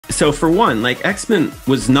So for one, like X-Men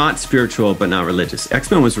was not spiritual, but not religious.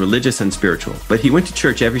 X-Men was religious and spiritual, but he went to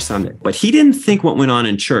church every Sunday. But he didn't think what went on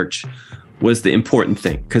in church was the important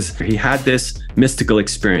thing, because he had this mystical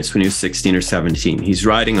experience when he was 16 or 17. He's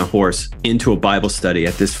riding a horse into a Bible study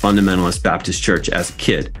at this fundamentalist Baptist church as a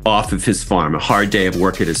kid, off of his farm, a hard day of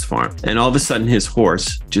work at his farm. And all of a sudden his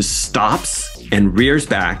horse just stops and rears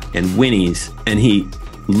back and whinnies, and he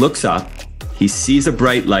looks up, he sees a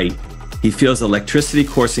bright light, he feels electricity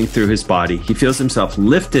coursing through his body. He feels himself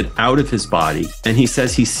lifted out of his body, and he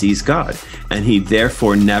says he sees God, and he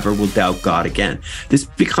therefore never will doubt God again. This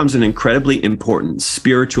becomes an incredibly important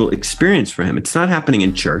spiritual experience for him. It's not happening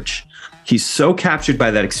in church. He's so captured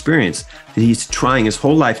by that experience that he's trying his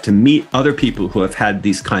whole life to meet other people who have had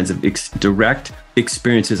these kinds of direct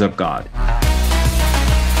experiences of God.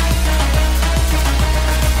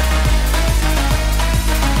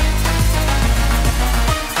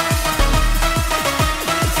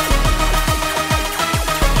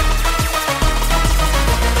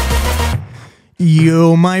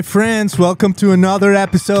 Yo, my friends, welcome to another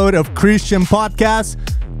episode of Christian Podcast.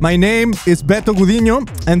 My name is Beto Gudiño,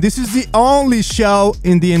 and this is the only show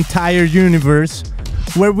in the entire universe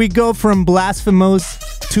where we go from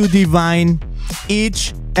blasphemous to divine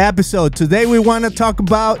each episode. Today we want to talk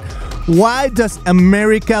about why does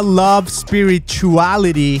America love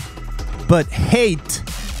spirituality but hate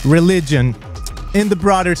religion in the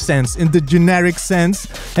broader sense, in the generic sense.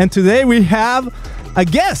 And today we have a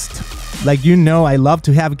guest. Like, you know, I love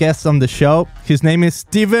to have guests on the show. His name is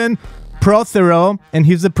Stephen Prothero, and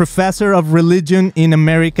he's a professor of religion in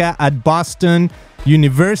America at Boston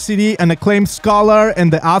University, an acclaimed scholar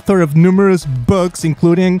and the author of numerous books,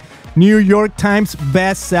 including New York Times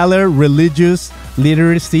bestseller, Religious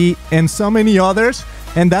Literacy, and so many others.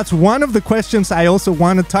 And that's one of the questions I also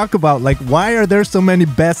want to talk about. Like, why are there so many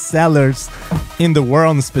bestsellers in the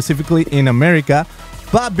world, and specifically in America?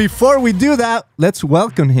 But before we do that, let's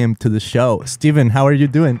welcome him to the show. Stephen, how are you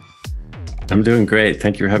doing? I'm doing great.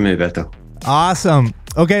 Thank you for having me, Beto. Awesome.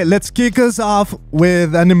 Okay, let's kick us off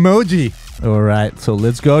with an emoji. All right, so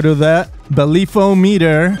let's go to the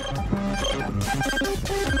Beliefometer.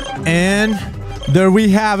 And there we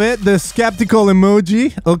have it, the skeptical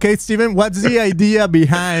emoji. Okay, Stephen, what's the idea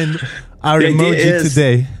behind our emoji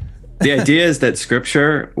today? The idea is that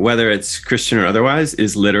scripture, whether it's Christian or otherwise,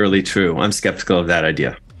 is literally true. I'm skeptical of that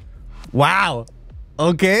idea. Wow.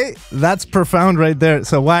 Okay, that's profound right there.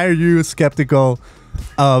 So why are you skeptical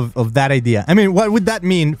of that idea? I mean, what would that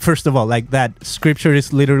mean, first of all, like that scripture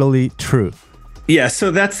is literally true? Yeah, so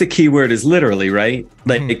that's the key word, is literally, right?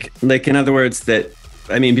 Like in other words, that,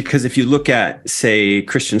 I mean, because if you look at, say,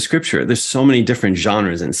 Christian scripture, there's so many different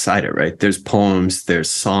genres inside it, right? There's poems, there's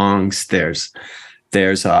songs, there's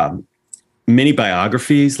many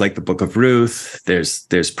biographies like the Book of Ruth,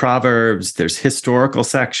 there's Proverbs, there's historical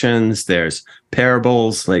sections, there's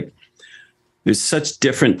parables, like there's such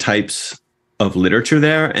different types of literature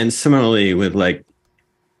there. And similarly with like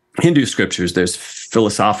Hindu scriptures, there's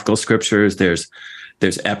philosophical scriptures, there's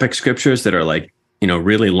epic scriptures that are like, you know,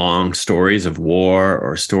 really long stories of war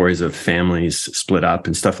or stories of families split up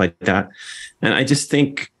and stuff like that. And I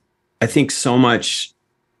think so much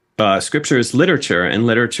scripture is literature, and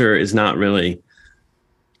literature is not really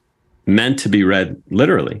meant to be read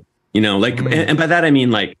literally, you know, like, and by that I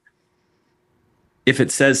mean, like, if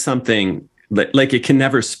it says something like it can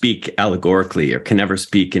never speak allegorically or can never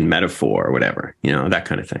speak in metaphor or whatever, you know, that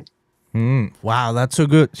kind of thing. Wow, that's so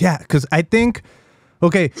good. Yeah, because I think,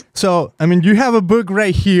 okay, so, I mean, you have a book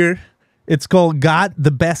right here. It's called God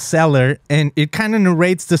The Bestseller, and it kind of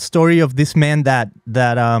narrates the story of this man that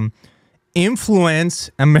influence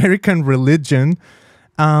American religion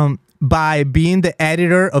by being the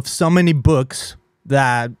editor of so many books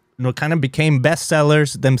that, you know, kind of became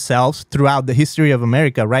bestsellers themselves throughout the history of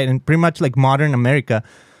America, right? And pretty much like modern America.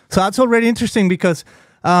 So that's already interesting because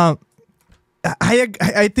I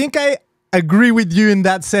think I agree with you in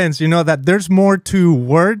that sense, you know, that there's more to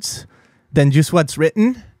words than just what's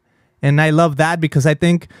written. And I love that because I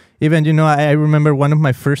think even, you know, I remember one of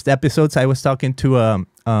my first episodes, I was talking to a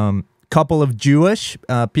couple of Jewish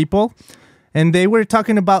people, and they were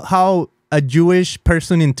talking about how a Jewish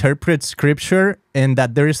person interprets scripture, and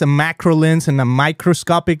that there is a macro lens and a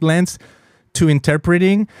microscopic lens to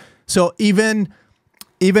interpreting. So even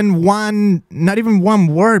one, not even one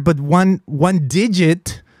word, but one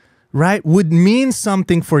digit, right, would mean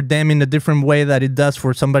something for them in a different way that it does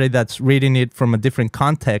for somebody that's reading it from a different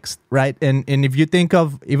context, right? And if you think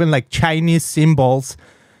of even like Chinese symbols,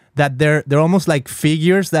 that they're almost like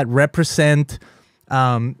figures that represent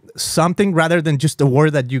something rather than just a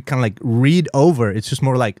word that you can like read over. It's just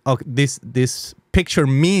more like, oh, this picture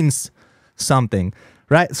means something,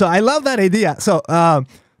 right? So I love that idea. So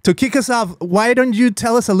to kick us off, why don't you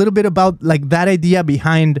tell us a little bit about like that idea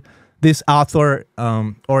behind this author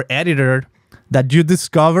or editor that you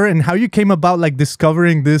discover, and how you came about like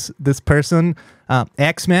discovering this person,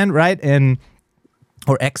 X-Men, right?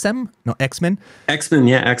 Or XM? No, X-Men? X-Men,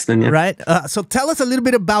 yeah, X-Men, yeah. Right? So tell us a little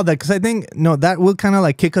bit about that, because I think, that will kind of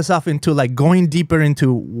like kick us off into like going deeper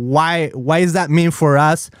into why does that mean for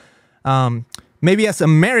us? Maybe as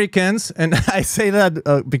Americans, and I say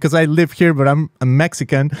that because I live here, but I'm a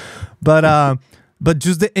Mexican, but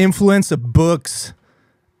just the influence of books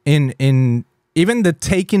in even the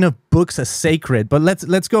taking of books as sacred. But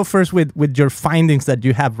let's go first with your findings that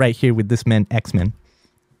you have right here with this man, X-Men.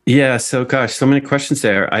 Yeah. So, gosh, so many questions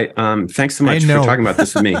there. Thanks so much for talking about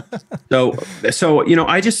this with me. So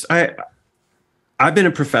I've been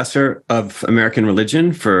a professor of American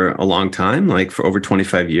religion for a long time, like for over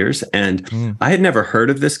 25 years. And I had never heard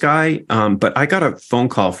of this guy. But I got a phone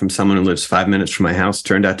call from someone who lives 5 minutes from my house,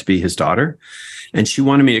 turned out to be his daughter. And she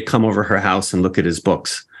wanted me to come over her house and look at his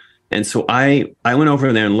books. And so I went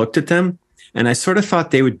over there and looked at them. And I sort of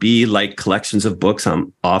thought they would be like collections of books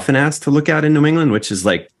I'm often asked to look at in New England, which is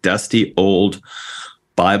like dusty old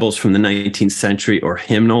Bibles from the 19th century or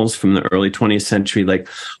hymnals from the early 20th century, like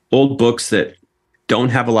old books that don't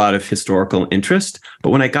have a lot of historical interest. But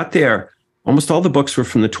when I got there, almost all the books were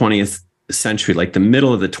from the 20th century, like the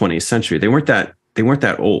middle of the 20th century. They weren't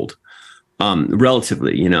that old,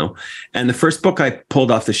 relatively, And the first book I pulled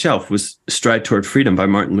off the shelf was Stride Toward Freedom by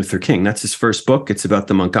Martin Luther King. That's his first book. It's about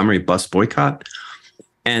the Montgomery bus boycott.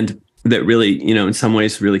 And that really, in some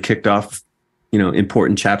ways really kicked off,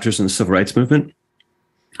 important chapters in the civil rights movement.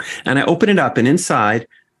 And I opened it up, and inside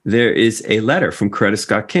there is a letter from Coretta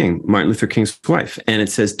Scott King, Martin Luther King's wife. And it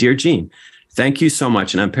says, "Dear Jean, thank you so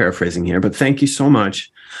much." And I'm paraphrasing here, but thank you so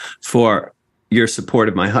much for your support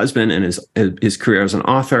of my husband and his career as an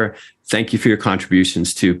author. Thank you for your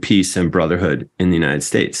contributions to peace and brotherhood in the United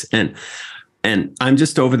States. And I'm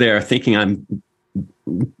just over there thinking I'm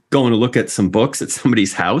going to look at some books at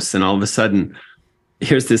somebody's house, and all of a sudden,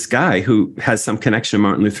 here's this guy who has some connection to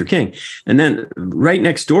Martin Luther King. And then right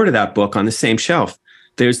next door to that book on the same shelf,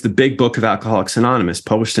 there's the big book of Alcoholics Anonymous,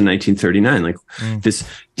 published in 1939,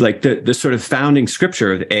 the sort of founding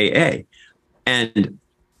scripture of AA. And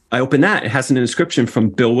I open that, it has an inscription from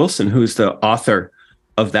Bill Wilson, who's the author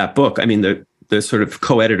of that book. I mean, the sort of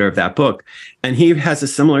co-editor of that book. And he has a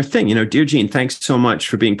similar thing, "Dear Jean, thanks so much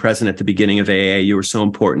for being present at the beginning of AA. You were so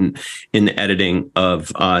important in the editing of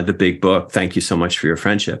the big book. Thank you so much for your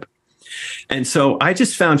friendship." And so I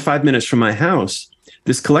just found 5 minutes from my house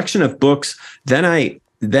this collection of books. Then I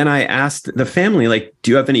asked the family, like,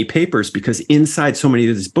 "Do you have any papers?" Because inside so many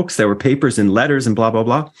of these books, there were papers and letters and blah, blah,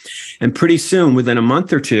 blah. And pretty soon, within a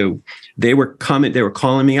month or two, they were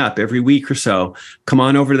calling me up every week or so. "Come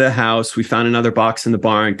on over to the house. We found another box in the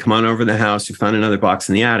barn. Come on over to the house. We found another box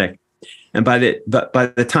in the attic." And by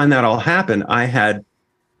the time that all happened, I had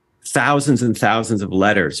thousands and thousands of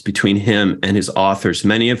letters between him and his authors,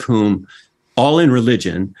 many of whom all in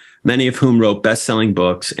religion, many of whom wrote best-selling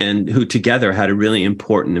books, and who together had a really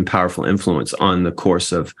important and powerful influence on the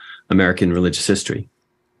course of American religious history.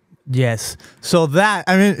 Yes. So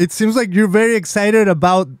it seems like you're very excited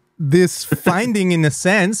about this finding in a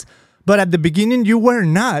sense, but at the beginning you were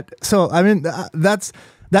not. So,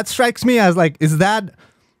 that strikes me as like,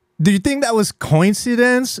 do you think that was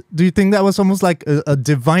coincidence? Do you think that was almost like a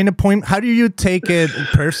divine appointment? How do you take it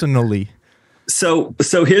personally? So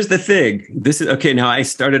here's the thing. This is okay. Now, I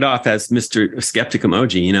started off as Mr. Skeptic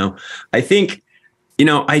Emoji. I think,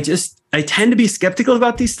 I tend to be skeptical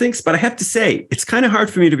about these things, but I have to say it's kind of hard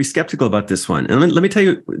for me to be skeptical about this one. And let me tell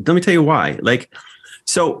you why.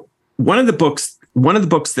 So one of the books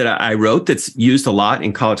that I wrote that's used a lot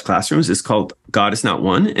in college classrooms is called God Is Not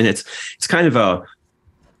One, and it's kind of a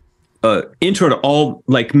intro to all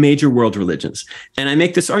like major world religions. And I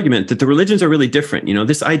make this argument that the religions are really different.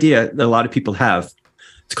 This idea that a lot of people have,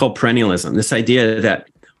 it's called perennialism. This idea that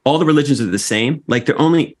all the religions are the same, like they're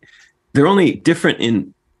only different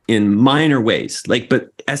in minor ways, but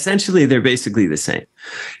essentially they're basically the same.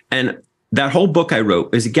 And that whole book I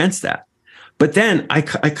wrote is against that. But then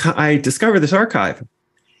I discovered this archive.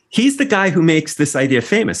 He's the guy who makes this idea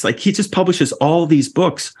famous. Like, he just publishes all these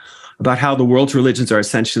books about how the world's religions are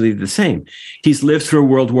essentially the same. He's lived through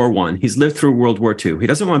World War I. He's lived through World War II. He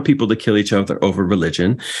doesn't want people to kill each other over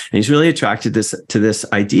religion. And he's really attracted to this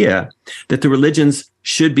idea that the religions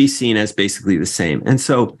should be seen as basically the same. And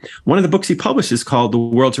so one of the books he published is called The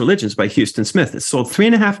World's Religions by Houston Smith. It sold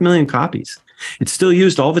 3.5 million copies. It's still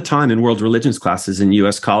used all the time in world religions classes in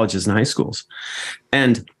US colleges and high schools.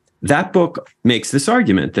 And that book makes this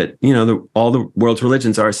argument that, all the world's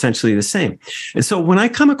religions are essentially the same. And so when I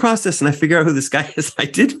come across this and I figure out who this guy is, I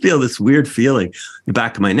did feel this weird feeling in the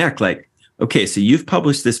back of my neck, like, okay, so you've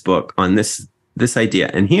published this book on this idea,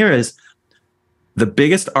 and here is the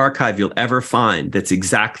biggest archive you'll ever find that's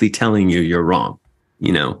exactly telling you you're wrong,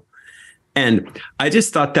 And I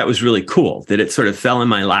just thought that was really cool, that it sort of fell in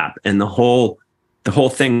my lap, and the whole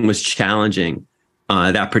thing was challenging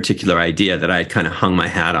that particular idea that I had kind of hung my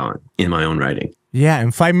hat on in my own writing. Yeah,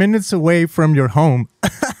 and 5 minutes away from your home.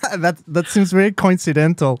 that seems very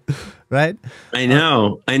coincidental, right? I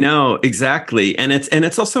know, exactly. And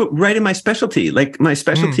it's also right in my specialty. Like my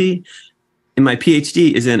specialty in my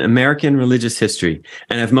PhD is in American religious history,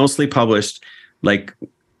 and I've mostly published like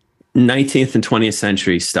 19th and 20th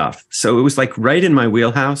century stuff. So it was like right in my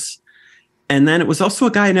wheelhouse. And then it was also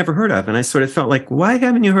a guy I never heard of, and I sort of felt like, why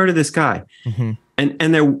haven't you heard of this guy? Mm-hmm.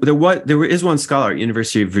 And there is one scholar at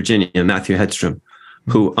University of Virginia, Matthew Hedstrom,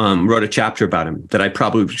 who wrote a chapter about him that I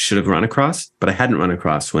probably should have run across, but I hadn't run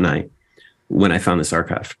across when I found this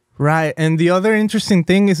archive. Right, and the other interesting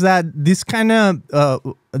thing is that this kind of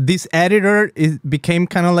this editor became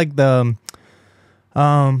kind of like the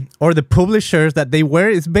or the publishers that they were.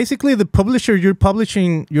 It's basically the publisher you're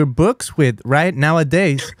publishing your books with, right,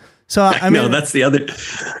 nowadays. So I mean, no, that's the other.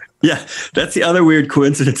 Yeah, that's the other weird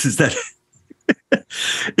coincidence is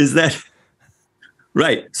that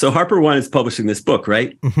right. So Harper One is publishing this book,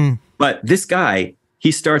 right? Mm-hmm. But this guy, he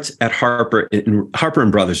starts at Harper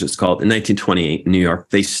and Brothers, it's called, in 1928 in New York.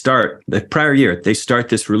 They start the prior year. They start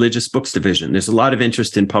this religious books division. There's a lot of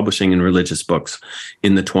interest in publishing in religious books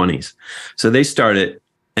in the 20s. So they start it,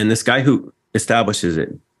 and this guy who establishes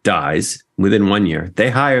it dies within 1 year. They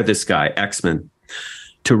hire this guy, Exman,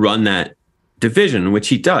 to run that division, which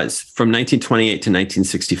he does from 1928 to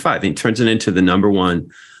 1965. He turns it into the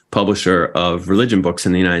 #1 publisher of religion books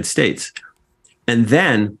in the United States. And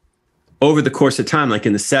then over the course of time, like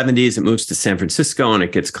in the 70s, it moves to San Francisco and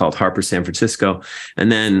it gets called Harper San Francisco.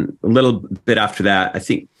 And then a little bit after that, I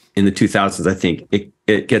think in the 2000s, I think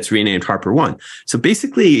it gets renamed Harper One. So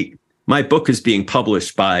basically, my book is being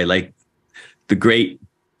published by like the great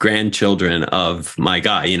grandchildren of my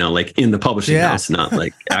guy, like in the publishing house, not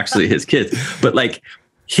like actually his kids, but like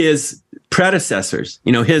his predecessors,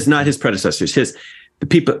 not his predecessors, the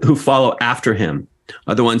people who follow after him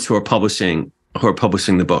are the ones who are publishing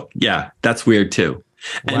the book. Yeah, that's weird too.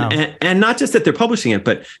 Wow. And not just that they're publishing it,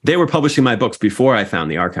 but they were publishing my books before I found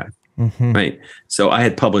the archive. Mm-hmm. Right. So I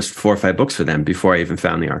had published 4 or 5 books for them before I even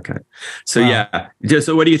found the archive. So yeah.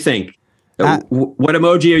 So what do you think? What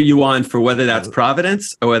emoji are you on for whether that's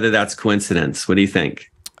providence or whether that's coincidence? What do you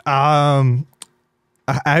think? I'm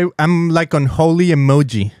like on holy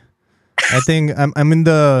emoji. I think I'm in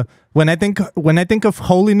the when I think of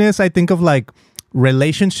holiness, I think of like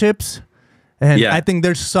relationships. And I think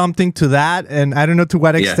there's something to that. And I don't know to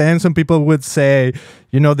what extent some people would say,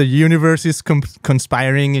 the universe is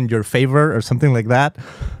conspiring in your favor or something like that.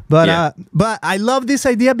 But I love this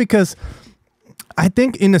idea because I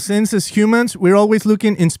think in a sense as humans, we're always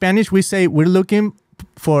looking, in Spanish, we say we're looking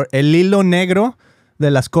for el hilo negro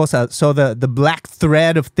de las cosas. So the black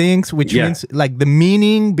thread of things, which means like the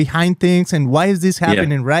meaning behind things and why is this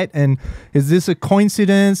happening, right? And is this a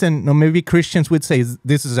coincidence? And maybe Christians would say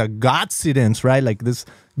this is a Godcidence, right? Like this,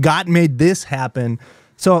 God made this happen.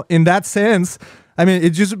 So in that sense, I mean, it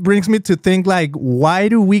just brings me to think like, why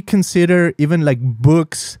do we consider even like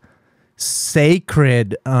books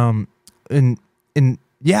sacred? Like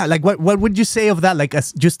what would you say of that? Like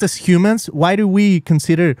just as humans, why do we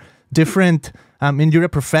consider different? And you're a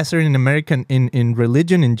professor in in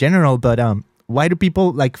religion in general, but why do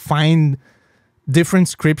people like find different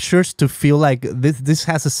scriptures to feel like this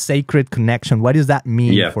has a sacred connection? What does that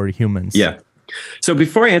mean for humans? Yeah. So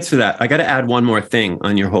before I answer that, I got to add one more thing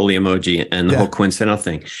on your holy emoji and the whole coincidental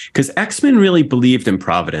thing, because Exman really believed in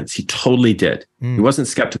providence. He totally did. He wasn't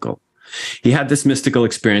skeptical. He had this mystical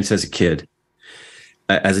experience as a kid,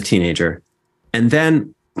 as a teenager, and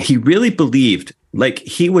then he really believed. Like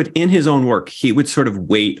he would, in his own work, he would sort of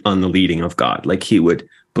wait on the leading of God. Like he would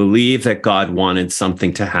believe that God wanted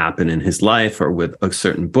something to happen in his life or with a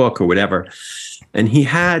certain book or whatever. And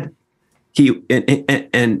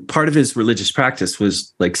and part of his religious practice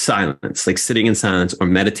was like silence, like sitting in silence or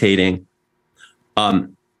meditating.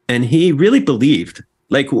 And he really believed,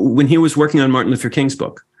 like when he was working on Martin Luther King's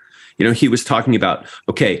book, he was talking about,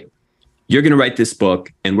 okay, you're going to write this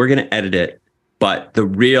book and we're going to edit it, but the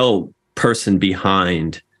real person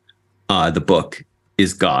behind the book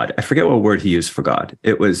is God. I forget what word he used for God.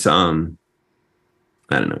 It was I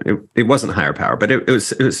don't know. It wasn't higher power, but it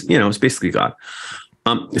was basically God.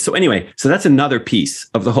 So anyway, so that's another piece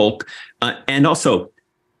of the whole. And also,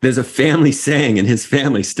 there's a family saying in his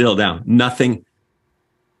family still now, nothing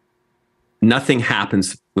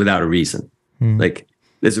happens without a reason. Like,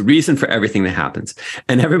 there's a reason for everything that happens.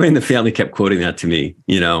 And everybody in the family kept quoting that to me,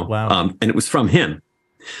 Wow. And it was from him.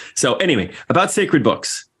 So anyway, about sacred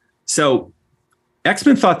books. So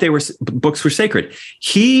Exman thought books were sacred.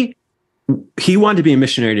 He wanted to be a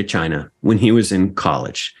missionary to China when he was in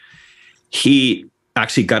college. He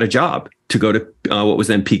actually got a job to go to what was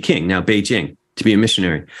then Peking, now Beijing, to be a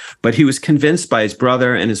missionary. But he was convinced by his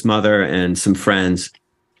brother and his mother and some friends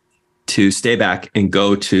to stay back and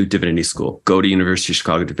go to divinity school, go to University of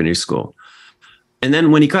Chicago Divinity School. And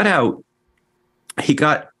then when he got out, he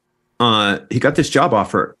got this job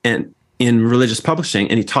offer and in religious publishing,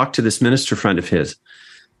 and he talked to this minister friend of his,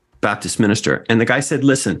 Baptist minister. And the guy said,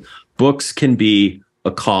 listen, books can be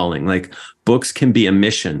a calling, like books can be a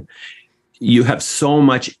mission. You have so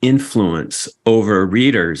much influence over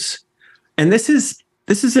readers. And this is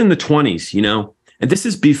in the 1920s, and this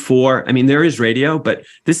is before, there is radio, but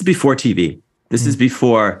this is before TV. This is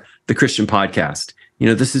before the Christian podcast.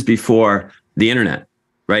 This is before the internet,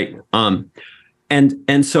 right?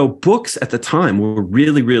 And so books at the time were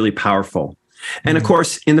really, really powerful. And of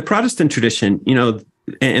course, in the Protestant tradition,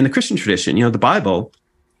 and the Christian tradition, the Bible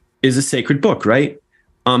is a sacred book, right?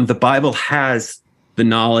 The Bible has the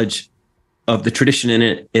knowledge of the tradition in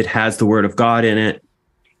it. It has the word of God in it.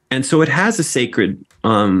 And so it has a sacred,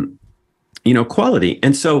 quality.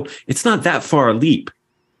 And so it's not that far a leap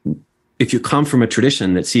if you come from a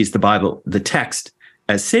tradition that sees the Bible, the text,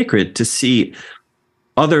 as sacred, to see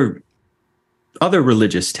other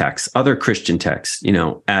religious texts, other Christian texts,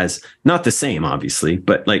 as not the same, obviously,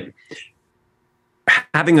 but like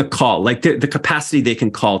having a call, like the capacity they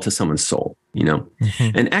can call to someone's soul,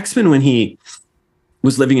 And Exman, when he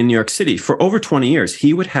was living in New York City for over 20 years,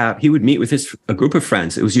 he would meet with a group of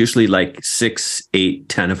friends. It was usually like 6, 8,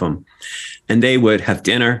 10 of them. And they would have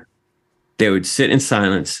dinner, they would sit in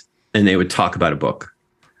silence, and they would talk about a book.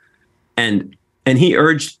 And he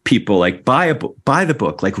urged people, like, buy the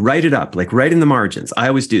book, like write it up, like write in the margins. I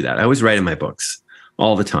always do that. I always write in my books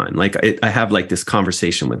all the time. Like I have like this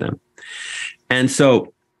conversation with them. And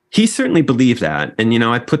so he certainly believed that. And,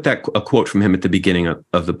 I put a quote from him at the beginning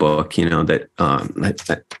of the book,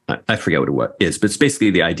 that I forget what it is, but it's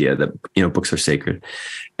basically the idea that, books are sacred.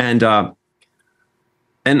 And I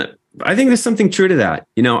think there's something true to that.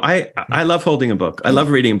 I love holding a book. I love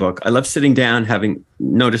reading a book. I love sitting down, having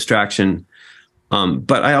no distraction.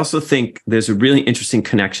 But I also think there's a really interesting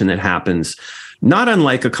connection that happens, not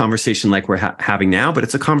unlike a conversation like we're having now, but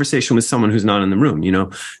it's a conversation with someone who's not in the room.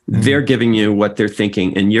 They're giving you what they're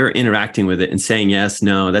thinking and you're interacting with it and saying, yes,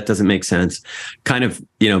 no, that doesn't make sense. Kind of,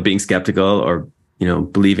 being skeptical or,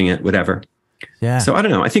 believing it, whatever. Yeah. So I don't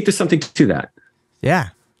know. I think there's something to that. Yeah.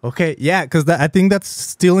 Okay. Yeah. Because I think that's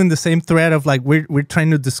still in the same thread of like, we're trying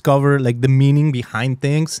to discover like the meaning behind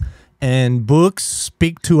things, and books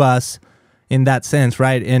speak to us in that sense,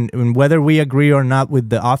 right? And whether we agree or not with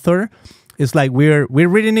the author, it's like we're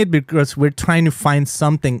reading it because we're trying to find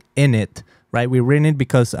something in it, right? We're reading it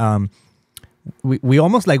because we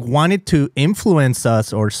almost like want it to influence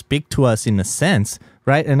us or speak to us in a sense,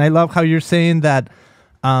 right? And I love how you're saying that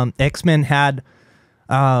X-Men had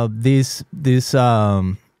this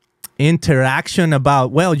interaction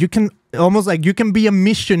about, well, you can almost like you can be a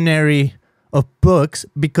missionary of books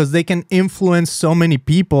because they can influence so many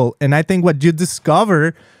people. And I think what you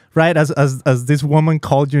discover, right, as this woman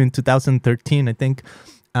called you in 2013, I think,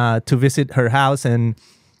 to visit her house, and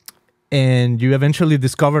you eventually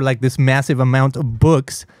discover like this massive amount of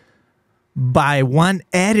books by one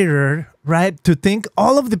editor, right? To think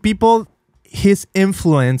all of the people, his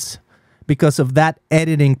influence because of that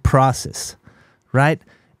editing process, right?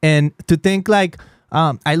 And to think like,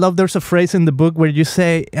 I love there's a phrase in the book where you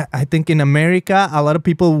say, I think in America, a lot of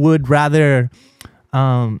people would rather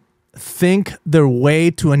think their way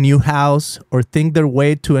to a new house or think their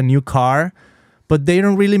way to a new car, but they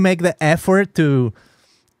don't really make the effort to,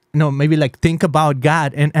 maybe like think about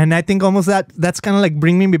God. And I think almost that's kind of like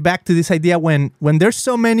bringing me back to this idea when there's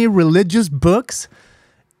so many religious books,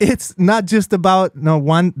 it's not just about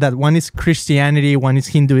one is Christianity, one is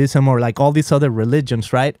Hinduism, or like all these other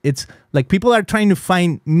religions, right? It's like people are trying to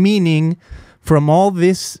find meaning from all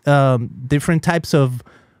these different types of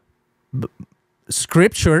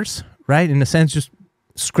scriptures, right? In a sense, just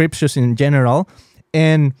scriptures in general.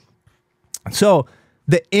 And so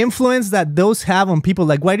the influence that those have on people,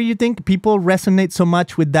 like, why do you think people resonate so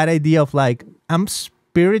much with that idea of like, I'm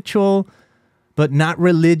spiritual, but not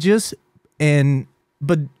religious,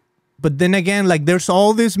 but but then again, like there's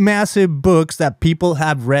all these massive books that people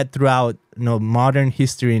have read throughout, modern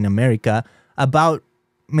history in America about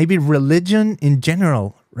maybe religion in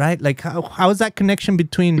general, right? Like how is that connection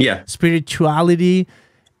between spirituality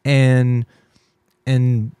and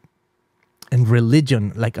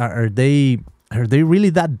religion? Like are they really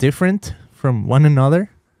that different from one another?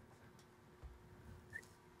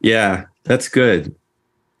 Yeah, that's good.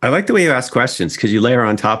 I like the way you ask questions because you layer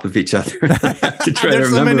on top of each other. I have to try There's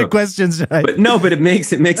to remember so many them. questions, right? But it makes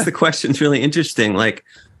the questions really interesting. Like,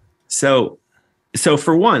 so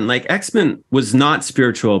for one, like X-Men was not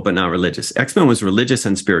spiritual but not religious. X-Men was religious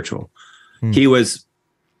and spiritual. He was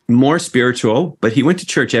more spiritual, but he went to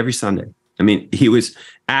church every Sunday. I mean, he was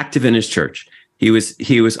active in his church. He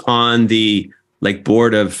was on the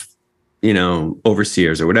board of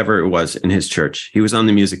overseers or whatever it was in his church. He was on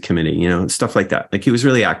the music committee, stuff like that. Like he was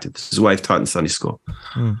really active. His wife taught in Sunday school.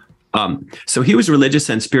 So he was religious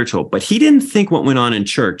and spiritual, but he didn't think what went on in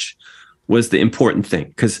church was the important thing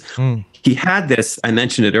because he had this, I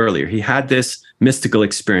mentioned it earlier, he had this mystical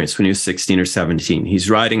experience when he was 16 or 17. He's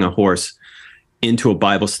riding a horse into a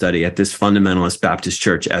Bible study at this fundamentalist Baptist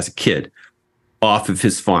church as a kid off of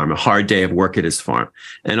his farm, a hard day of work at his farm.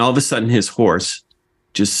 And all of a sudden his horse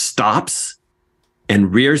just stops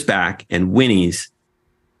and rears back and whinnies.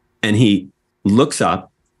 And he looks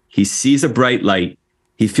up, he sees a bright light.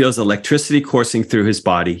 He feels electricity coursing through his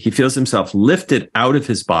body. He feels himself lifted out of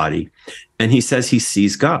his body. And he says he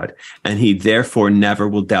sees God and he therefore never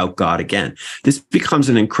will doubt God again. This becomes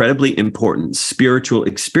an incredibly important spiritual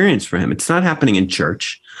experience for him. It's not happening in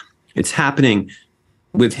church. It's happening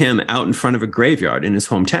with him out in front of a graveyard in his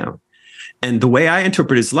hometown. And the way I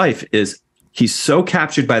interpret his life is he's so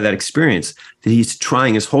captured by that experience that he's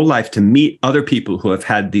trying his whole life to meet other people who have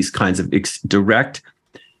had these kinds of direct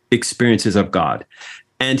experiences of God.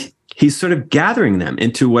 And he's sort of gathering them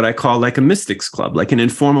into what I call like a mystics club, like an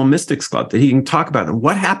informal mystics club that he can talk about them.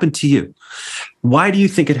 What happened to you? Why do you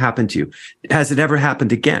think it happened to you? Has it ever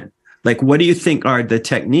happened again? Like, what do you think are the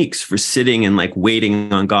techniques for sitting and like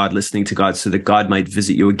waiting on God, listening to God so that God might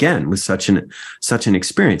visit you again with such an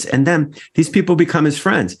experience? And then these people become his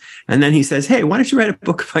friends. And then he says, hey, why don't you write a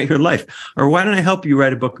book about your life? Or why don't I help you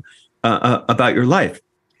write a book about your life?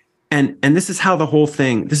 And this is how the whole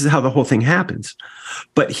thing happens.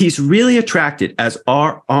 But he's really attracted, as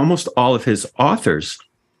are almost all of his authors,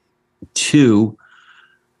 to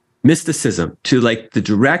mysticism, to like the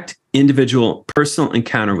direct individual personal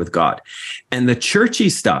encounter with God. And the churchy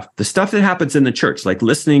stuff, the stuff that happens in the church, like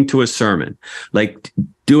listening to a sermon, like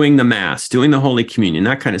doing the mass, doing the Holy Communion,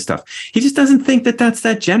 that kind of stuff. He just doesn't think that that's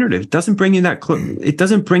that generative. It doesn't bring you that close. It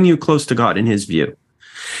doesn't bring you close to God in his view.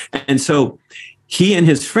 And so he and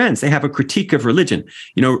his friends, they have a critique of religion,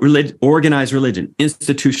 organized religion,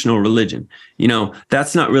 institutional religion.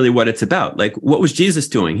 That's not really what it's about. Like, what was Jesus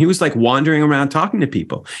doing? He was like wandering around talking to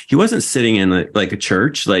people. He wasn't sitting in like a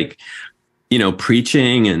church, like,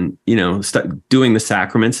 preaching and, doing the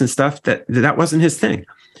sacraments and stuff. That wasn't his thing.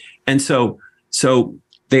 And so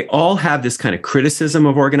they all have this kind of criticism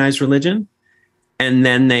of organized religion. And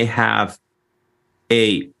then they have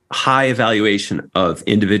a high evaluation of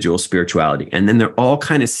individual spirituality. And then they're all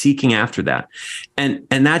kind of seeking after that. And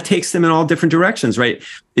that takes them in all different directions, right?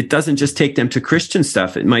 It doesn't just take them to Christian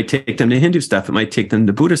stuff. It might take them to Hindu stuff. It might take them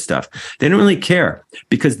to Buddhist stuff. They don't really care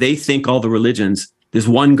because they think all the religions, there's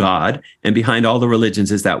one God, and behind all the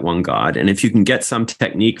religions is that one God. And if you can get some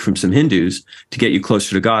technique from some Hindus to get you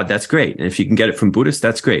closer to God, that's great. And if you can get it from Buddhists,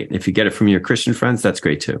 that's great. And if you get it from your Christian friends, that's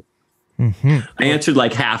great too. Mm-hmm. I answered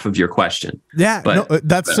like half of your question. Yeah, but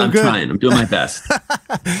that's so I'm good. I'm doing my best.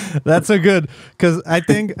 That's so good because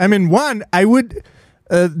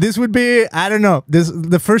this would be, I don't know,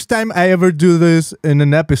 the first time I ever do this in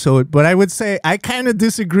an episode, but I would say I kind of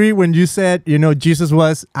disagree when you said, Jesus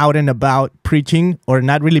was out and about preaching, or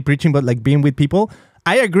not really preaching, but like being with people.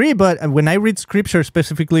 I agree, but when I read scripture,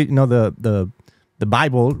 specifically, the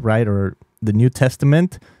Bible, right, or the New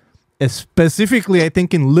Testament, specifically, I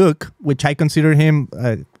think in Luke, which I consider him,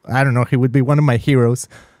 I don't know, he would be one of my heroes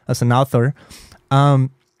as an author.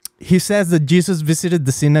 He says that Jesus visited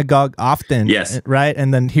the synagogue often. Yes. Right?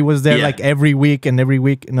 And then he was there like every week and every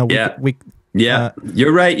week. Week. Yeah.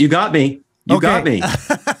 You're right. You got me. You got me.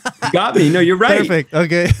 You got me. No, you're right. Perfect.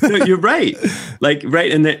 Okay. No, you're right. Like,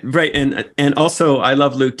 right. And also I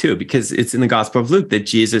love Luke too, because it's in the Gospel of Luke that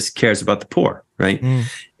Jesus cares about the poor, right?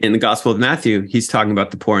 In the Gospel of Matthew, he's talking about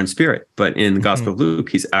the poor in spirit, but in the Gospel of Luke,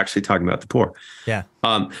 he's actually talking about the poor. Yeah.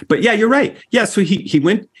 But yeah, you're right. Yeah. So he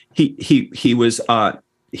went to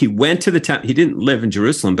the temple. He didn't live in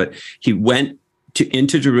Jerusalem, but he went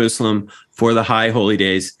into Jerusalem for the high holy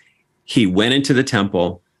days. He went into the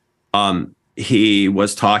temple He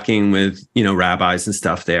was talking with, rabbis and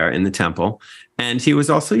stuff there in the temple. And he was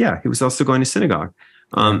also going to synagogue.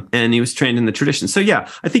 And he was trained in the tradition. So yeah,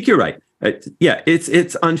 I think you're right.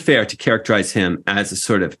 It's unfair to characterize him as a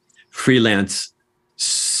sort of freelance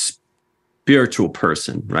spiritual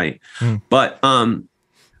person, right? But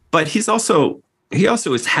he also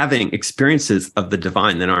is having experiences of the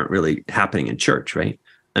divine that aren't really happening in church, right?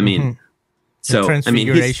 I mean, so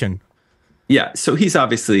transfiguration. So he's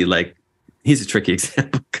obviously he's a tricky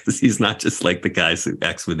example because he's not just like the guys who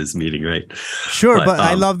acts with his meeting, right? Sure, but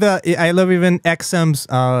I love even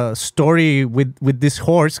XM's story with this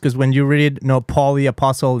horse, because when you read, Paul the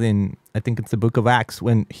Apostle in, I think it's the book of Acts,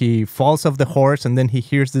 when he falls off the horse and then he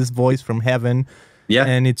hears this voice from heaven,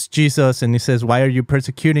 and it's Jesus, and he says, "Why are you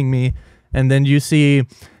persecuting me?" And then you see,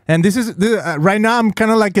 and this is right now I'm kind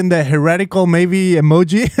of like in the heretical maybe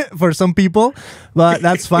emoji for some people, but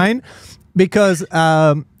that's fine because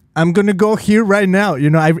I'm going to go here right now.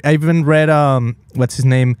 I even read, what's his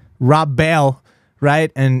name? Rob Bell,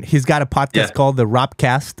 right? And he's got a podcast called the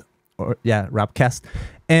Robcast. Robcast.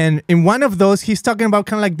 And in one of those, he's talking about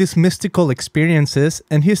kind of like these mystical experiences.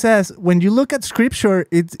 And he says, when you look at scripture,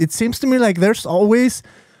 it seems to me like there's always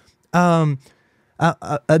a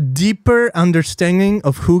deeper understanding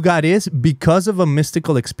of who God is because of a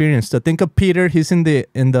mystical experience. So think of Peter, he's on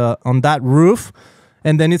that roof.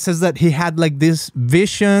 And then it says that he had like this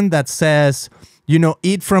vision that says,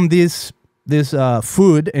 eat from this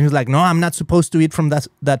food. And he's like, no, I'm not supposed to eat from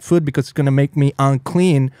that food because it's going to make me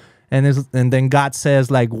unclean. And then God says,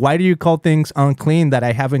 like, why do you call things unclean that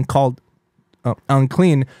I haven't called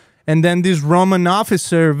unclean? And then this Roman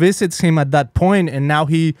officer visits him at that point, and now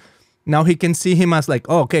he can see him as like,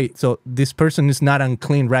 oh, okay, so this person is not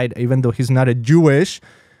unclean, right? Even though he's not a Jewish,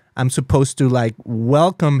 I'm supposed to like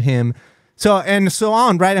welcome him. So, and so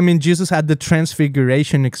on, right? I mean, Jesus had the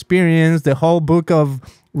transfiguration experience. The whole book of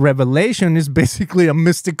Revelation is basically a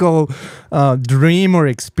mystical dream or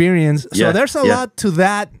experience. So there's a lot to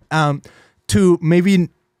that to maybe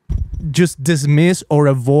just dismiss or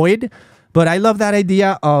avoid. But I love that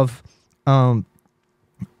idea of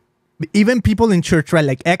even people in church, right?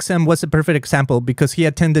 Like XM was a perfect example because he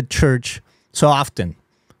attended church so often,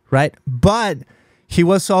 right? But he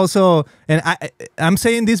was also, and I'm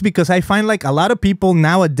saying this because I find like a lot of people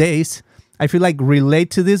nowadays, I feel like relate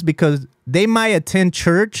to this because they might attend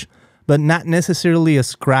church, but not necessarily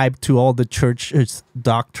ascribe to all the church's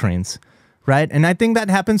doctrines, right? And I think that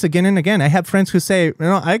happens again and again. I have friends who say,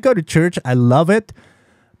 I go to church, I love it,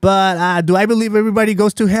 but do I believe everybody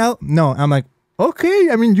goes to hell? No. I'm like, okay.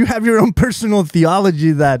 I mean, you have your own personal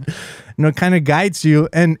theology that, kind of guides you.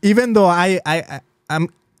 And even though I'm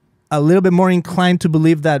a little bit more inclined to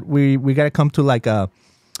believe that we got to come to like I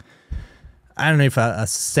don't know if a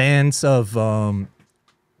sense of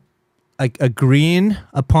like agreeing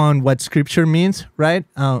upon what scripture means, right?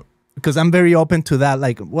 Because I'm very open to that.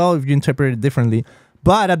 Like, well, if you interpret it differently,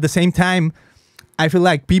 but at the same time, I feel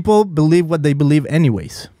like people believe what they believe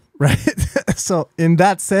anyways, right? So in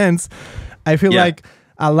that sense, I feel like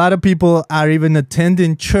a lot of people are even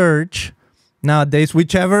attending church nowadays,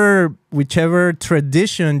 whichever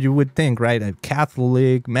tradition you would think, right? A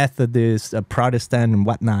Catholic, Methodist, a Protestant, and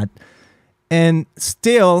whatnot. And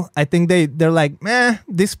still, I think they're like,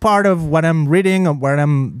 this part of what I'm reading or what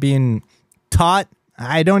I'm being taught,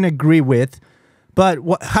 I don't agree with. But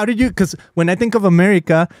how did you, because when I think of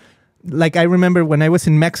America, like I remember when I was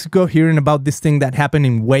in Mexico hearing about this thing that happened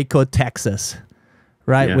in Waco, Texas,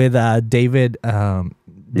 right? With David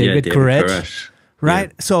Koresh. Right.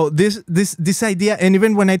 Yeah. So this idea, and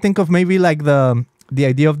even when I think of maybe like the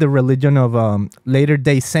idea of the religion of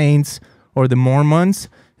Latter-day Saints or the Mormons,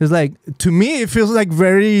 it's like, to me, it feels like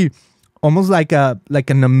very almost like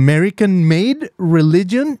an American-made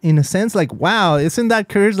religion in a sense. Like, wow, isn't that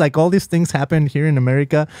curious? Like all these things happen here in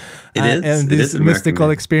America. It is. And this mystical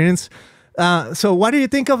experience. So what do you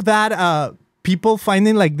think of that? People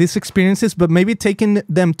finding like these experiences, but maybe taking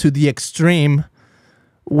them to the extreme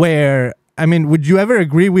where, I mean, would you ever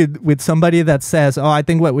agree with somebody that says, oh, I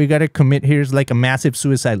think what we got to commit here is like a massive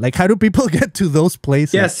suicide? Like, how do people get to those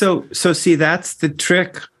places? Yeah. So see, that's the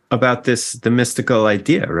trick about the mystical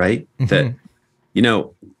idea, right? That,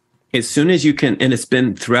 as soon as you can, and it's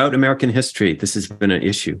been throughout American history, this has been an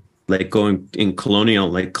issue, like going in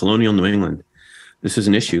colonial New England, this is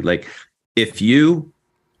an issue. Like if you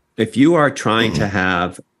are trying to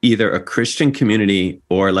have either a Christian community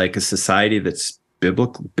or like a society that's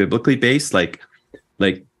biblically based, like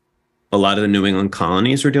a lot of the New England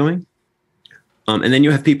colonies are doing. And then you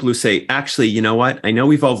have people who say, actually, you know what? I know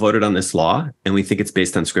we've all voted on this law and we think it's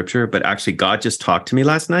based on scripture, but actually God just talked to me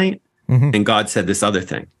last night and God said this other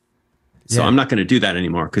thing. So I'm not going to do that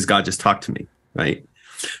anymore because God just talked to me, right?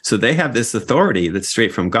 So they have this authority that's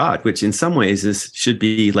straight from God, which in some ways should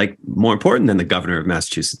be like more important than the governor of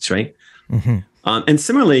Massachusetts, right? Mm-hmm. And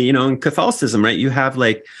similarly, in Catholicism, right, you have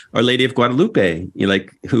like Our Lady of Guadalupe,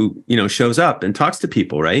 who shows up and talks to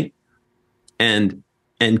people, right, and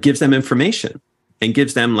gives them information and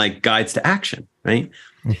gives them like guides to action, right?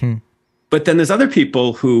 Mm-hmm. But then there's other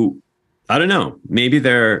people who, I don't know, maybe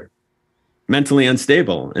they're mentally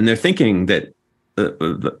unstable and they're thinking that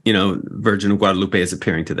Virgin of Guadalupe is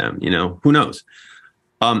appearing to them, who knows?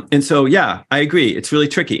 And so, yeah, I agree. It's really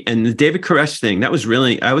tricky. And the David Koresh thing, I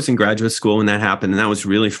was in graduate school when that happened. And that was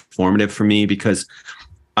really formative for me because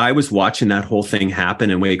I was watching that whole thing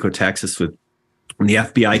happen in Waco, Texas when the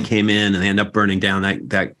FBI came in and they ended up burning down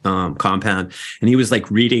that compound. And he was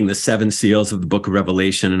like reading the 7 seals of the book of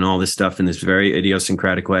Revelation and all this stuff in this very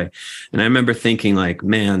idiosyncratic way. And I remember thinking like,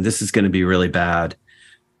 man, this is going to be really bad.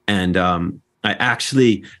 And, I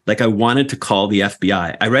actually, I wanted to call the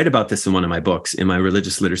FBI. I write about this in one of my books, in my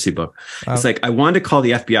religious literacy book. Wow. It's like, I wanted to call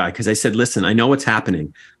the FBI because I said, listen, I know what's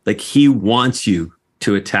happening. Like, he wants you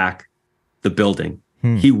to attack the building.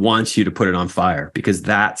 He wants you to put it on fire because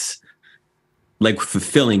that's like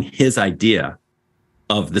fulfilling his idea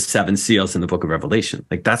of the 7 seals in the book of Revelation.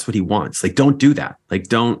 Like, that's what he wants. Like, don't do that. Like,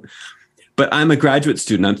 don't. But I'm a graduate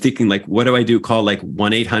student. I'm thinking like, what do I do? Call like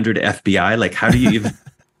 1-800-FBI? Like, how do you even...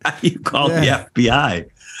 How do you call the FBI?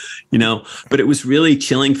 But it was really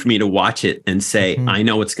chilling for me to watch it and say, I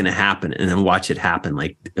know what's going to happen. And then watch it happen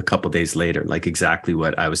like a couple of days later, like exactly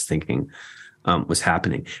what I was thinking was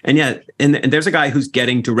happening. And yet, and there's a guy who's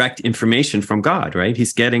getting direct information from God, right?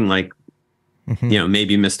 He's getting like,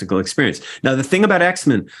 maybe mystical experience. Now, the thing about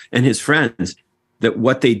X-Men and his friends, that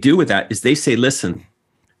what they do with that is they say, listen,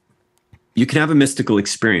 you can have a mystical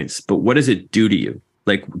experience, but what does it do to you?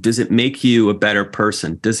 Like, does it make you a better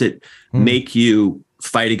person? Does it make you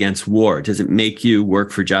fight against war? Does it make you work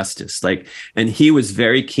for justice? Like, and he was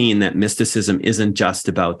very keen that mysticism isn't just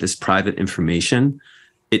about this private information.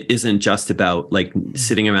 It isn't just about like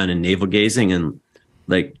sitting around and navel gazing and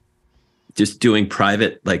like just doing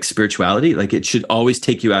private like spirituality. Like, it should always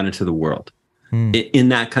take you out into the world in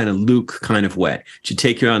that kind of Luke kind of way. It should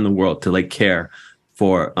take you out in the world to like care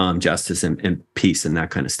for justice and peace and that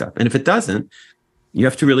kind of stuff. And if it doesn't, you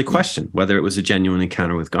have to really question whether it was a genuine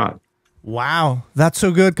encounter with God. Wow, that's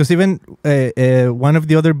so good. Because even one of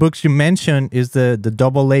the other books you mentioned is the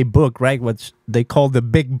AA book, right? Which they call the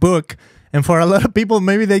Big Book. And for a lot of people,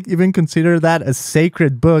 maybe they even consider that a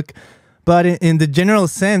sacred book. But in the general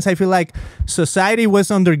sense, I feel like society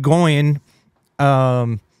was undergoing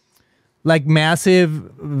like massive,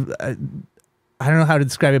 I don't know how to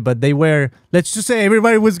describe it, but they were, let's just say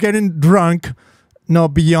everybody was getting drunk,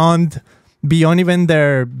 beyond even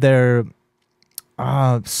their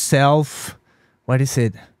self, what is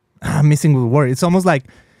it? I'm missing the word. It's almost like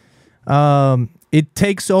it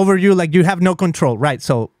takes over you, like you have no control, right?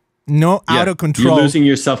 So out of control. You're losing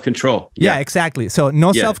your self-control. Yeah, exactly. So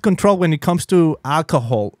no self-control when it comes to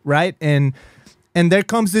alcohol, right? And there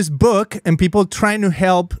comes this book and people trying to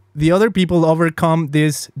help the other people overcome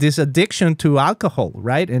this addiction to alcohol,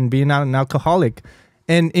 right? And being an alcoholic.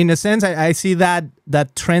 And in a sense, I see that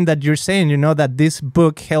trend that you're saying, that this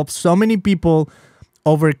book helps so many people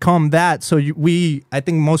overcome that. So I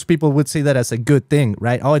think most people would see that as a good thing,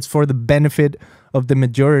 right? Oh, it's for the benefit of the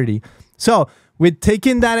majority. So with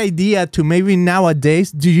taking that idea to maybe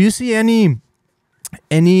nowadays, do you see any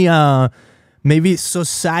maybe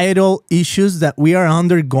societal issues that we are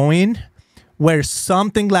undergoing where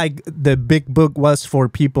something like the Big Book was for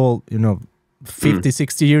people, 50,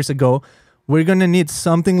 60 years ago? We're gonna need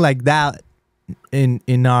something like that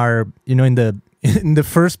in our in the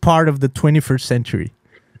first part of the 21st century.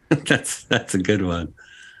 That's a good one.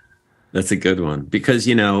 That's a good one because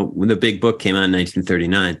when the Big Book came out in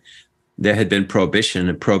 1939, there had been prohibition,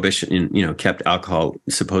 and prohibition kept alcohol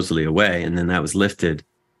supposedly away, and then that was lifted.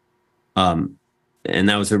 And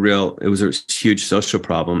that was it was a huge social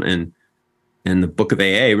problem, and the Book of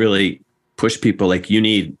AA really push people like you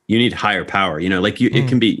need higher power,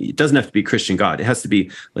 it doesn't have to be Christian God. It has to be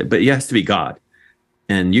but it has to be God,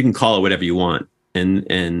 and you can call it whatever you want.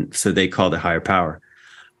 And so they called it higher power.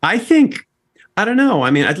 I don't know.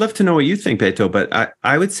 I mean, I'd love to know what you think, Beto, but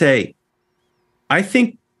I would say, I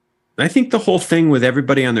think the whole thing with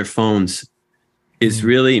everybody on their phones is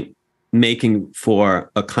really making for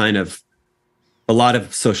a lot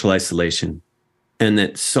of social isolation, and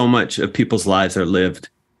that so much of people's lives are lived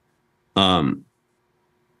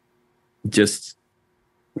just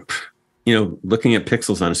looking at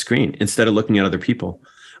pixels on a screen instead of looking at other people.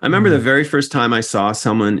 I remember the very first time I saw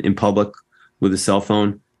someone in public with a cell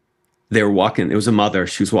phone, they were walking. It was a mother.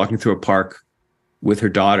 She was walking through a park with her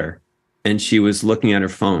daughter, and she was looking at her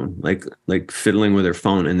phone, like fiddling with her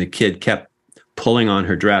phone. And the kid kept pulling on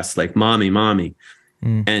her dress, like, "Mommy, mommy."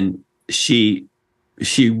 And she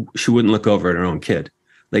wouldn't look over at her own kid.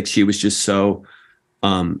 Like, she was just so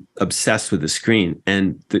obsessed with the screen.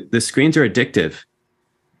 And the screens are addictive.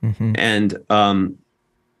 And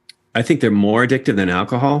I think they're more addictive than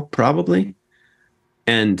alcohol, probably.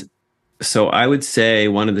 And so I would say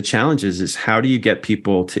one of the challenges is, how do you get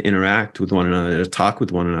people to interact with one another, to talk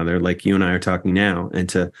with one another, like you and I are talking now, and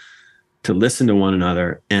to listen to one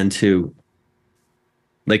another, and to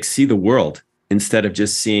like see the world instead of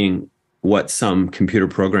just seeing what some computer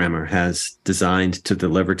programmer has designed to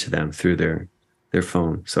deliver to them through their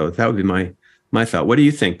phone. So that would be my thought. What do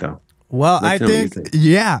you think, though? Well, I think,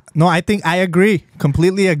 I think I agree,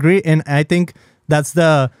 completely agree. And I think that's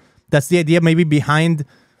the idea maybe behind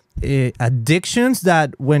addictions,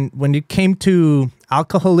 that when it came to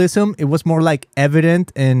alcoholism, it was more like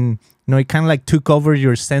evident, and it kind of like took over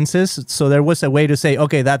your senses. So there was a way to say,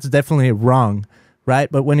 okay, that's definitely wrong,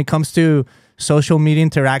 right? But when it comes to social media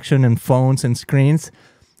interaction and phones and screens,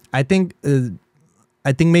 I think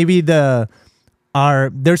maybe there's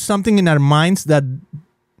something in our minds that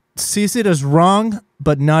sees it as wrong,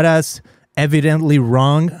 but not as evidently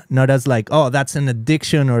wrong, not as like, oh, that's an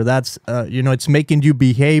addiction, or that's it's making you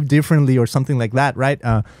behave differently or something like that, right?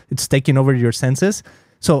 It's taking over your senses.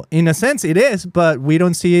 So in a sense it is, but we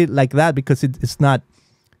don't see it like that because it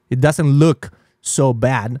doesn't look so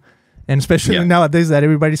bad, and especially nowadays that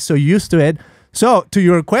everybody's so used to it. So to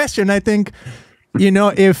your question, I think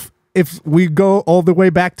if we go all the way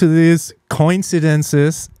back to these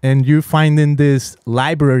coincidences and you find in this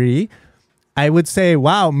library, I would say,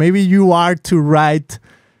 wow, maybe you are to write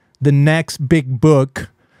the next big book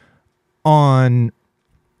on,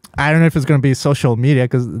 I don't know if it's going to be social media,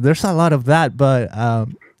 because there's a lot of that, but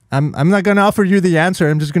I'm not going to offer you the answer.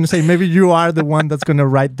 I'm just going to say maybe you are the one that's going to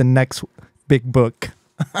write the next big book.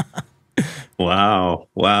 Wow,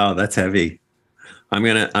 that's heavy. I'm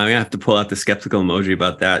gonna have to pull out the skeptical emoji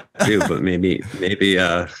about that too, but maybe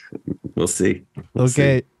we'll see. We'll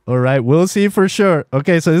see. All right, we'll see for sure.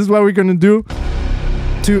 Okay, so this is what we're gonna do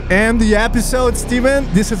to end the episode, Steven.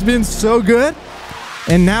 This has been so good,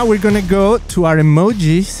 and now we're gonna go to our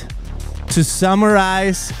emojis to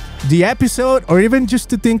summarize the episode, or even just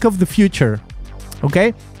to think of the future.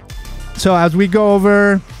 Okay, so as we go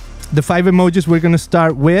over the 5 emojis, we're gonna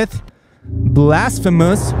start with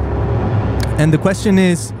blasphemous. And the question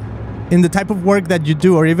is, in the type of work that you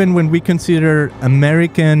do, or even when we consider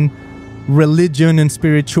American religion and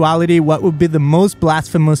spirituality, what would be the most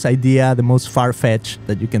blasphemous idea, the most far-fetched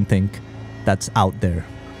that you can think that's out there?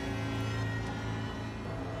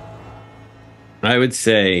 I would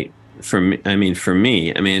say, for me,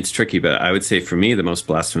 it's tricky, but I would say for me, the most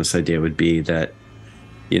blasphemous idea would be that,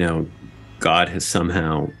 God has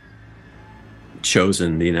somehow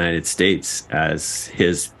chosen the United States as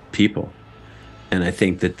his people. And I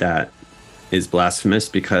think that is blasphemous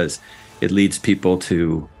because it leads people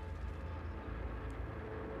to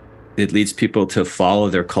follow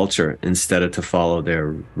their culture instead of to follow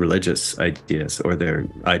their religious ideas or their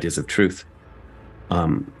ideas of truth.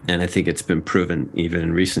 And I think it's been proven even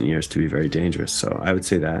in recent years to be very dangerous. So I would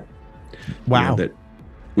say that. Wow. That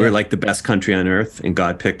we're like the best country on earth, and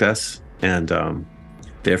God picked us, and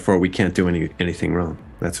therefore we can't do anything wrong.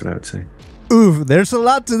 That's what I would say. Ooh, there's a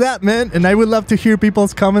lot to that, man, and I would love to hear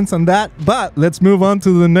people's comments on that, but let's move on to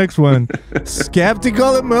the next one.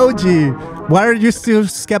 Skeptical emoji. What are you still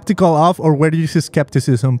skeptical of, or where do you see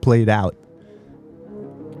skepticism played out?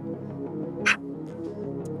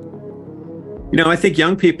 I think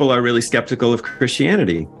young people are really skeptical of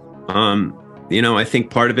Christianity. I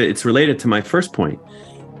think part of it's related to my first point,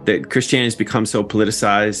 that Christianity has become so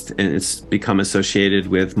politicized, and it's become associated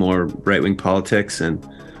with more right-wing politics, and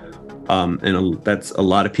that's a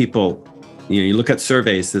lot of people. You look at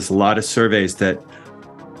surveys. There's a lot of surveys that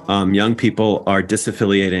young people are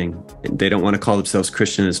disaffiliating. They don't want to call themselves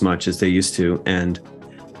Christian as much as they used to, and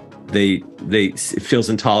it feels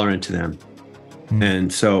intolerant to them.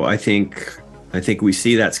 And so I think we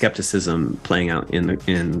see that skepticism playing out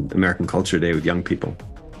in American culture today with young people.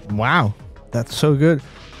 Wow, that's so good.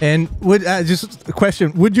 And just a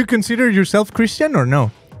question: would you consider yourself Christian or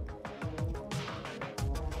no?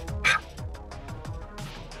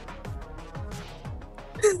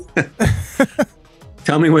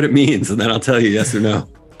 Tell me what it means, and then I'll tell you yes or no.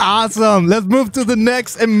 Awesome. Let's move to the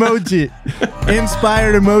next emoji.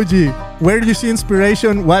 Inspired emoji. Where do you see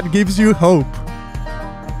inspiration? What gives you hope?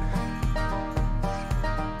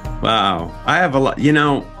 Wow. I have a lot.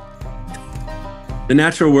 The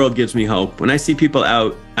natural world gives me hope. When I see people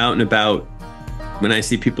out and about, when I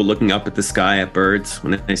see people looking up at the sky at birds,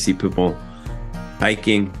 when I see people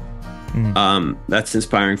hiking, that's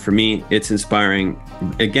inspiring for me. It's inspiring.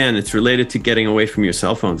 Again, it's related to getting away from your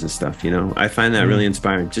cell phones and stuff. I find that really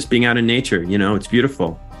inspiring. Just being out in nature, it's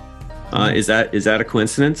beautiful. Is that a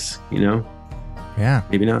coincidence? Yeah.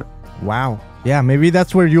 Maybe not. Wow. Yeah, maybe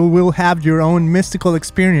that's where you will have your own mystical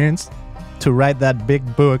experience to write that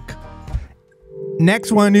big book.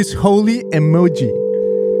 Next one is holy emoji.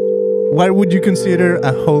 What would you consider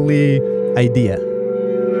a holy idea?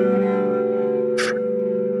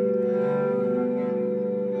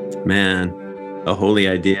 Man, a holy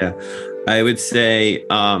idea. I would say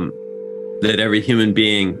that every human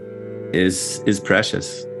being is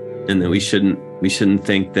precious, and that we shouldn't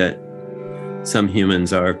think that some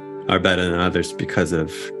humans are better than others because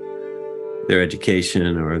of their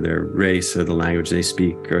education or their race or the language they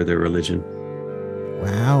speak or their religion.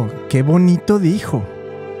 Wow, qué bonito dijo.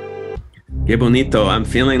 Qué bonito. I'm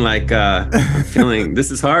feeling like this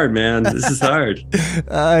is hard, man. This is hard.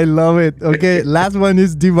 I love it. Okay, last one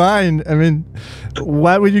is divine. I mean,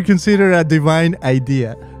 what would you consider a divine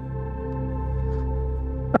idea?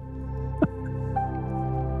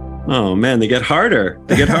 Oh man, they get harder.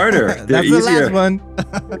 They're That's easier. The last one.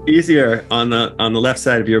 Easier on the left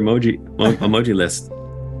side of your emoji list.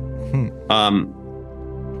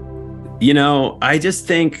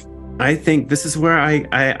 I think this is where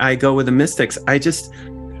I go with the mystics. I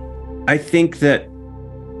think that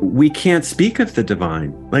we can't speak of the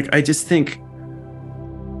divine. I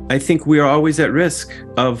think we are always at risk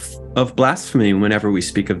of blasphemy whenever we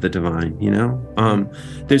speak of the divine.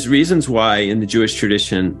 There's reasons why in the Jewish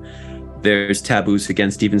tradition there's taboos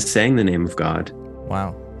against even saying the name of God.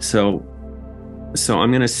 Wow. So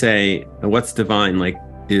I'm gonna say what's divine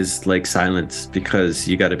is like silence, because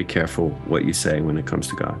you got to be careful what you say when it comes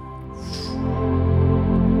to God.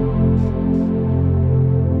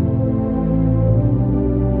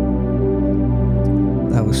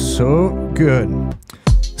 That was so good.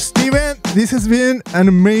 Steven, this has been an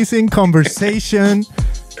amazing conversation.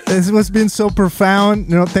 This has been so profound.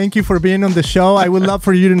 Thank you for being on the show. I would love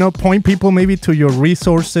for you to point people maybe to your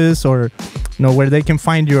resources, or where they can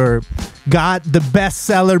find your God The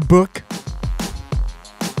Bestseller book.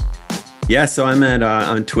 Yeah, so I'm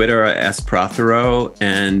on Twitter as Prothero,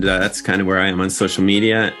 and that's kind of where I am on social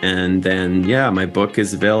media. And then, my book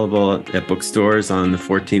is available at bookstores on the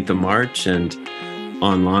 14th of March and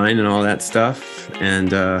online and all that stuff.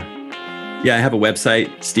 And I have a website,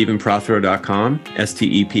 StephenProthero.com,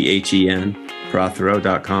 STEPHEN,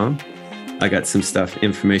 Prothero.com. I got some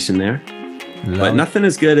information there. But nothing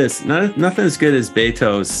as good as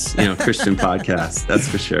Beto's, Christian podcast. That's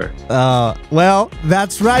for sure. Well,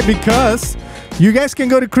 that's right, because you guys can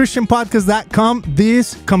go to ChristianPodcast.com.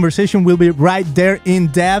 This conversation will be right there in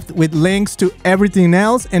depth with links to everything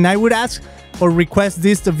else. And I would ask or request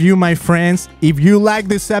this of you, my friends. If you like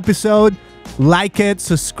this episode, like it,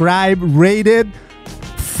 subscribe, rate it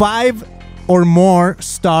 5 or more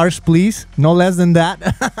stars, please. No less than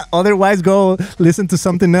that. Otherwise, go listen to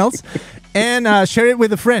something else. And share it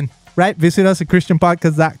with a friend, right? Visit us at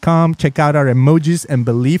ChristianPodcast.com. Check out our emojis and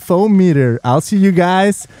belief-o-meter. I'll see you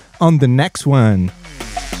guys on the next one.